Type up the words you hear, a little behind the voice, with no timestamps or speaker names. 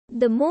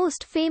The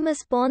most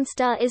famous porn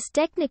star is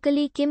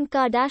technically Kim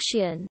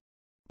Kardashian.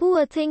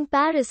 Poor thing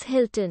Paris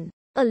Hilton.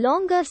 A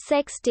longer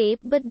sex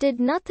tape but did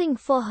nothing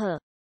for her.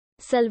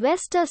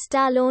 Sylvester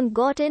Stallone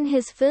got in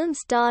his film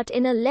start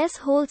in a less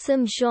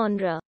wholesome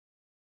genre.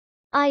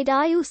 I'd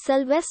argue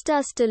Sylvester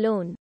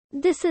Stallone.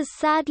 This is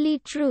sadly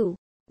true.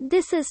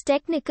 This is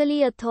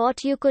technically a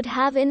thought you could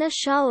have in a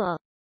shower.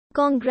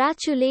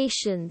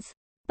 Congratulations,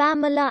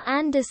 Pamela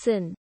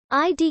Anderson.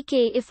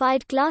 IDK if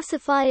I'd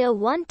classify a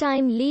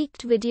one-time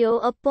leaked video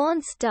a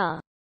porn star.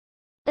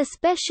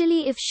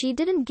 Especially if she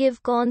didn't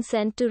give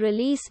consent to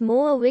release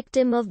more, a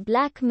victim of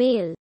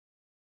blackmail.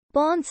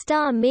 Porn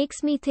star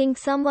makes me think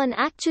someone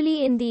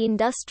actually in the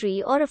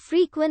industry or a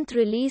frequent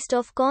release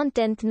of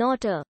content,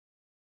 not a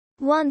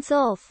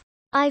once-off.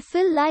 I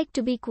feel like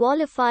to be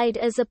qualified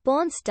as a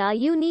porn star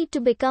you need to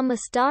become a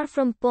star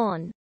from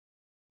porn.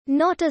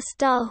 Not a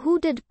star who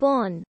did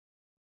porn.